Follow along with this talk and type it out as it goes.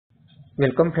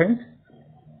Welcome friends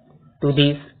to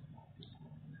this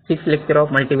sixth lecture of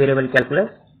multivariable calculus.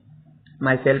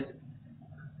 Myself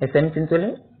S.M.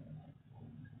 Chinsole,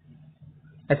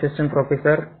 Assistant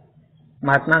Professor,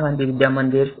 Mahatma Gandhi Vidya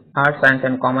Mandir, Arts, Science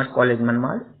and Commerce College,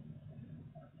 Manmad.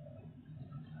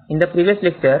 In the previous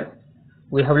lecture,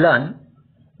 we have learned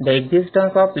the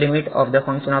existence of limit of the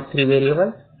function of three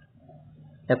variables,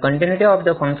 the continuity of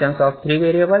the functions of three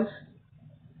variables,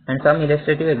 and some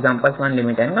illustrative examples on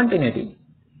limit and continuity.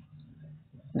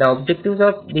 The objectives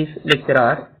of this lecture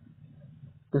are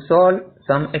to solve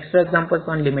some extra examples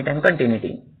on limit and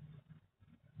continuity.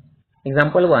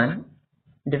 Example 1.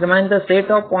 Determine the set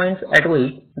of points at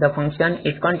which the function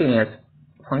is continuous.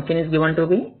 Function is given to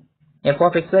be f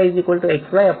of xy is equal to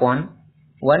xy upon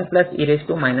 1 plus e raised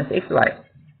to minus xy.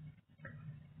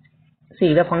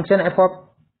 See, the function f of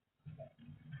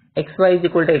xy is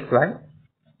equal to xy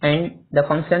and the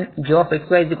function g of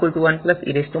xy is equal to 1 plus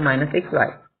e raised to minus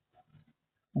xy.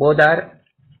 Both are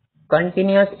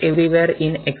continuous everywhere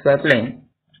in xy plane.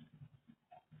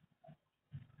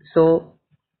 So,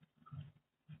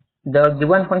 the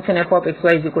given function f of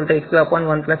xy is equal to xy upon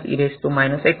 1 plus e raised to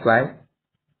minus xy,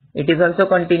 it is also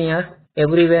continuous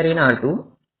everywhere in R2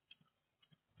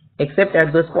 except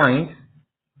at those points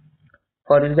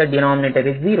for which the denominator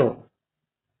is 0.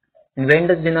 And when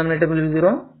does denominator will be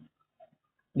 0?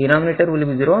 Denominator will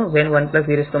be 0 when 1 plus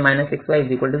e raised to minus xy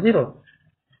is equal to 0.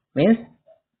 Means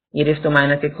e raised to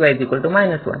minus xy is equal to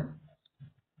minus 1.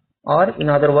 Or in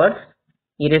other words,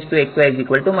 e raised to xy is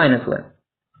equal to minus 1.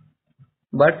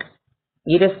 But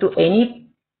e raised to any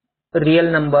real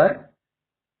number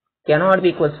cannot be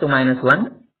equals to minus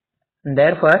 1.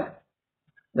 Therefore,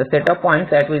 the set of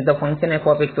points at which the function f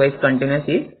of xy is continuous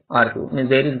is R2. Means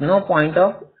there is no point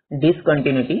of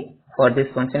discontinuity for this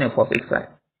function f of xy.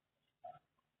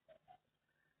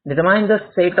 Determine the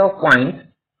set of points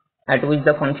at which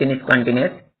the function is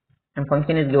continuous, and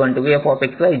function is given to be f of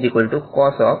xy is equal to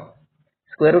cos of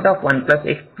square root of 1 plus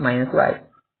x minus y.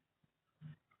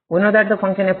 We know that the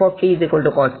function f of t is equal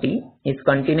to cos t is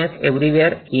continuous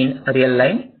everywhere in a real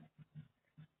line,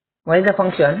 while the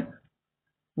function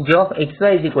g of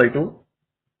xy is equal to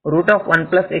root of 1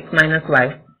 plus x minus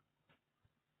y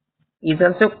is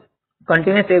also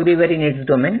continuous everywhere in its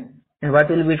domain. And what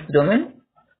will be its domain?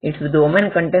 Its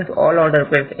domain contains all order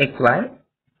pairs xy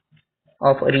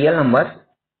of real numbers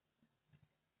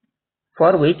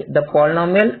for which the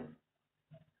polynomial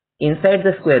inside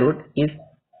the square root is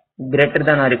greater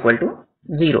than or equal to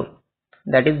 0.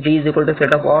 That is, D is equal to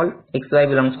set of all xy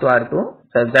belongs to R2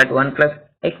 such that 1 plus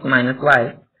x minus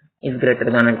y is greater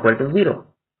than or equal to 0.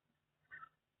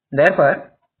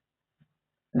 Therefore,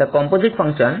 the composite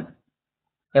function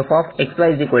f of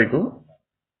xy is equal to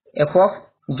f of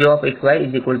g of xy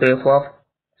is equal to f of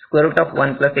square root of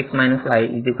 1 plus x minus y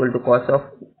is equal to cos of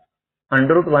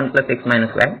under root 1 plus x minus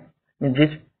y. In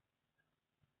this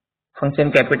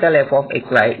function capital F of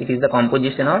xy, it is the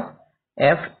composition of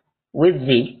f with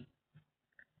g.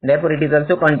 Therefore, it is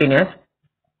also continuous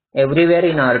everywhere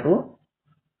in R2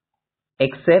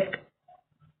 except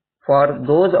for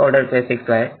those order pairs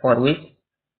xy for which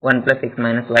 1 plus x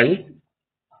minus y is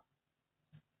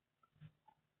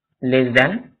less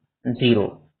than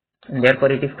 0. And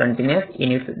therefore, it is continuous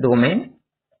in its domain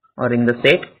or in the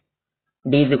set.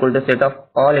 D is equal to set of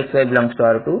all xy belongs to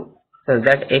R2 such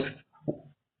that x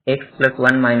plus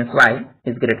 1 minus y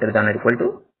is greater than or equal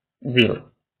to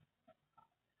 0.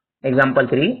 Example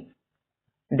 3.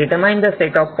 Determine the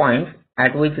set of points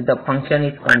at which the function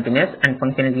is continuous, and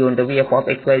function is given to be f of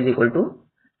xy is equal to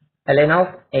ln of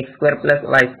x square plus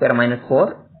y square minus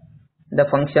 4. The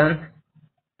function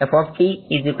f of t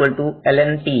is equal to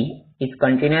ln t is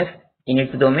continuous in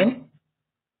its domain.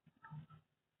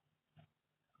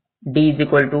 D is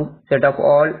equal to set of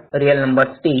all real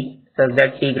numbers t such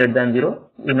that t greater than 0.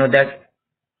 We know that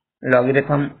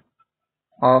logarithm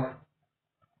of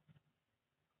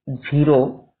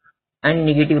 0 and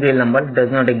negative real numbers does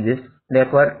not exist.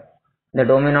 Therefore, the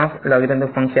domain of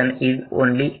logarithmic function is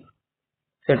only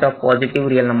set of positive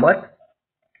real numbers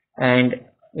and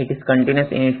it is continuous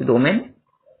in its domain.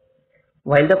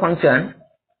 While the function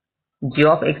g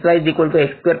of xy is equal to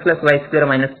x square plus y square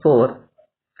minus 4,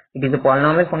 it is a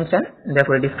polynomial function,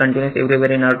 therefore it is continuous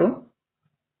everywhere in R2.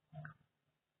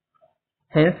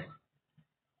 Hence,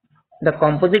 the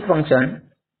composite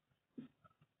function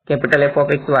capital F of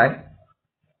xy,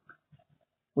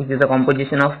 which is the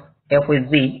composition of f with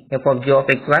g, f of g of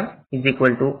xy is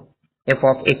equal to f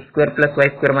of x square plus y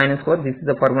square minus 4. This is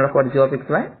the formula for g of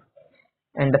xy,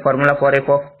 and the formula for f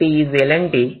of t is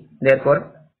ln t.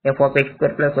 Therefore, f of x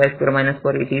square plus y square minus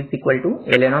 4 it is equal to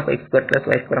ln of x square plus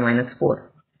y square minus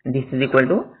 4. This is equal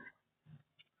to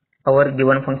our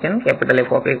given function capital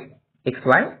F of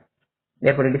xy.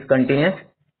 Therefore, it is continuous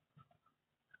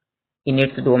in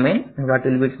its domain. And what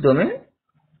will be its domain?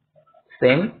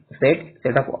 Same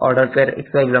set of order pair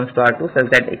xy belongs to R2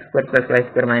 such that x square plus y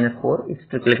square minus 4 is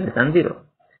strictly less than 0.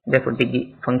 Therefore,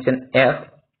 the function f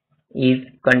is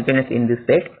continuous in this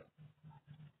set.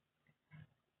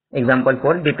 Example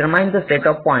 4. Determine the set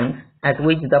of points at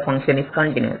which the function is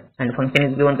continuous, and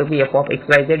function is given to be f of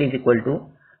xyz is equal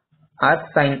to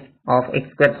arc sine of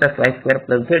x square plus y square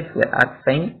plus z square. Arc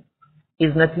sine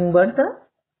is nothing but the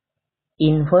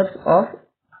inverse of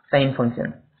sine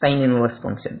function, sine inverse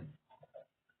function.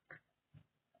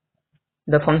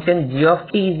 The function g of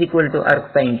t is equal to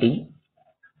arc sine t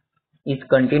is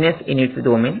continuous in its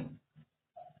domain,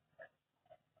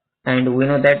 and we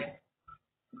know that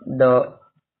the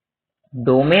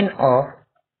domain of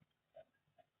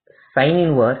sine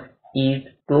inverse is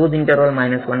closed interval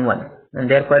minus 1 1, and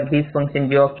therefore this function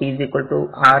g of t is equal to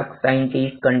arc sine t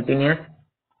is continuous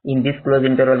in this closed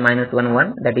interval minus 1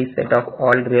 1, that is set of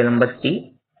all real numbers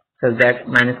t such that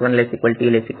minus 1 less equal t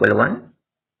less equal 1,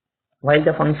 while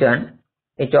the function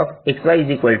h of xy is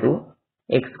equal to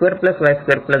x square plus y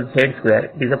square plus z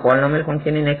square is a polynomial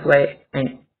function in xy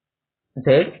and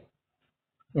z.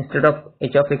 Instead of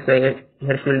h of xy,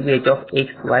 here should be h of x,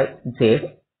 y, z,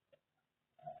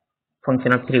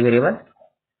 function of 3 variables,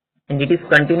 and it is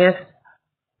continuous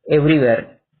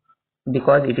everywhere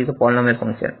because it is a polynomial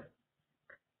function.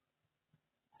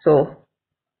 So,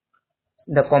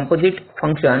 the composite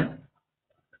function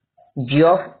g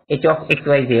of h of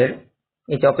xyz,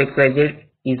 h of xyz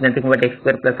is nothing but x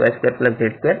square plus y square plus z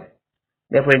square.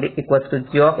 Therefore, it equals to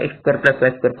g of x square plus y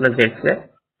square plus z square.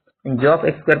 And g of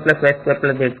x square plus y square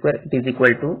plus z square, it is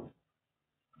equal to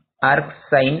arc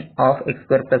sine of x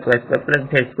square plus y square plus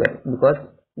z square, because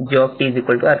g of t is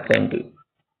equal to arc sine t,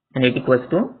 and it equals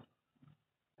to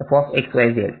f of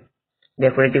xyz.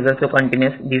 Therefore, it is also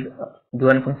continuous. This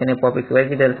given function f of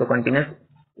xyz is also continuous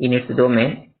in its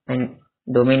domain, and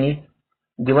domain is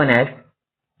given as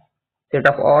set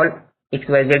of all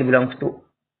xyz belongs to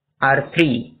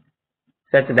R3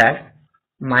 such that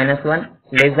minus 1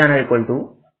 less than or equal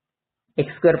to x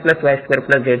square plus y square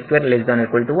plus z square less than or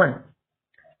equal to 1.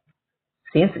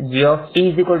 Since g of t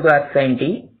is equal to arc sine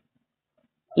t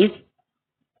is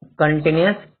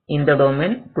continuous in the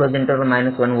domain closed interval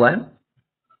minus 1 1,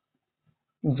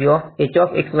 g of h of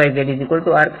xyz is equal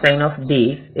to arc sine of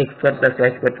this x square plus y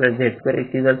square plus z square.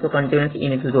 It is also continuous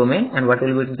in its domain, and what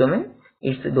will be its domain?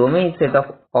 Its domain is set of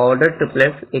ordered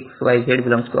triplets xyz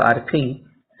belongs to R3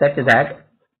 such that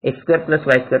x square plus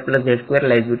y square plus z square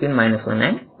lies between minus 1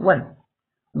 and 1.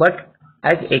 But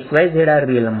as x, y, z are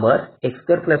real numbers, x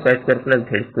square plus y square plus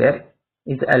z square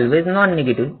is always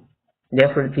non-negative.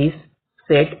 Therefore, this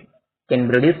set can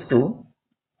be reduced to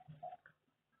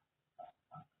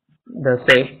the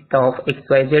set of x,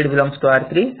 y, z belongs to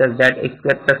R3 such that x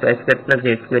square plus y square plus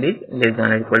z square is less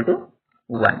than or equal to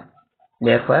 1.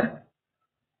 Therefore,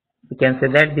 we can say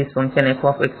that this function f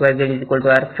of x, y, z is equal to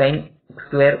arc sine x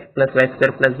square plus y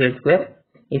square plus z square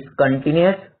is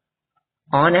continuous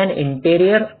on an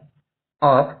interior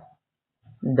of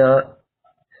the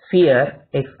sphere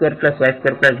x square plus y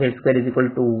square plus z square is equal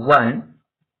to 1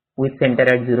 with center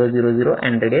at 0 0 0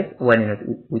 and radius 1 unit,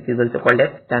 which is also called as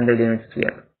standard unit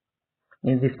sphere.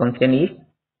 Means this function is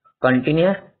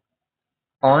continuous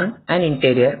on an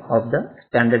interior of the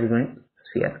standard unit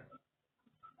sphere.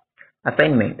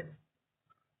 Assignment.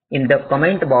 In the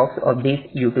comment box of this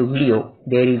YouTube video,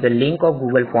 there is a link of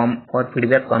Google form for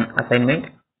feedback on assignment.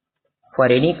 For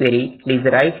any query, please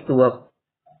write to a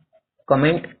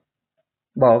comment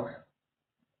box.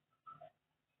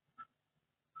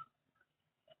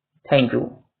 Thank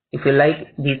you. If you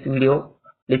like this video,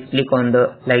 please click on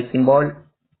the like symbol.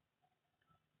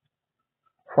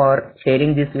 For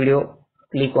sharing this video,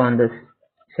 click on the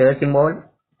share symbol,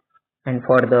 and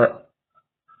for the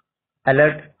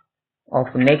alert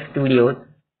of next videos,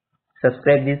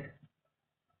 subscribe this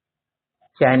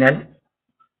channel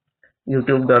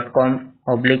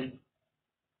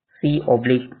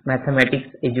youtube.com/c/mathematics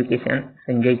education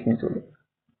Sanjay Chinsole.